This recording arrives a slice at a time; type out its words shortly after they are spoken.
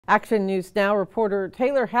Action News Now reporter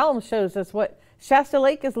Taylor Helms shows us what Shasta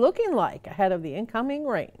Lake is looking like ahead of the incoming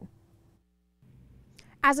rain.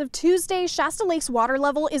 As of Tuesday, Shasta Lake's water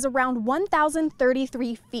level is around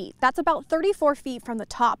 1,033 feet. That's about 34 feet from the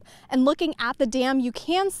top. And looking at the dam, you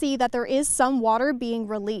can see that there is some water being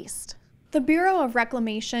released. The Bureau of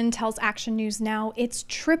Reclamation tells Action News Now it's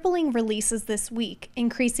tripling releases this week,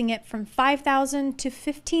 increasing it from 5,000 to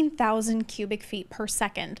 15,000 cubic feet per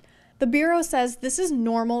second. The Bureau says this is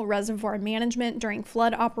normal reservoir management during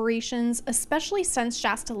flood operations, especially since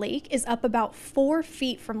Shasta Lake is up about 4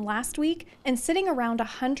 feet from last week and sitting around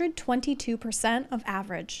 122% of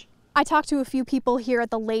average. I talked to a few people here at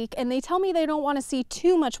the lake and they tell me they don't want to see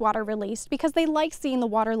too much water released because they like seeing the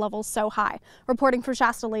water levels so high. Reporting for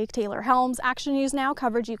Shasta Lake, Taylor Helms, Action News Now,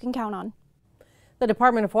 coverage you can count on. The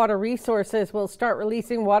Department of Water Resources will start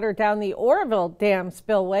releasing water down the Oroville Dam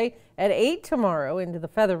spillway at 8 tomorrow into the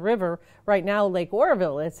Feather River. Right now, Lake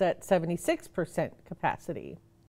Oroville is at 76% capacity.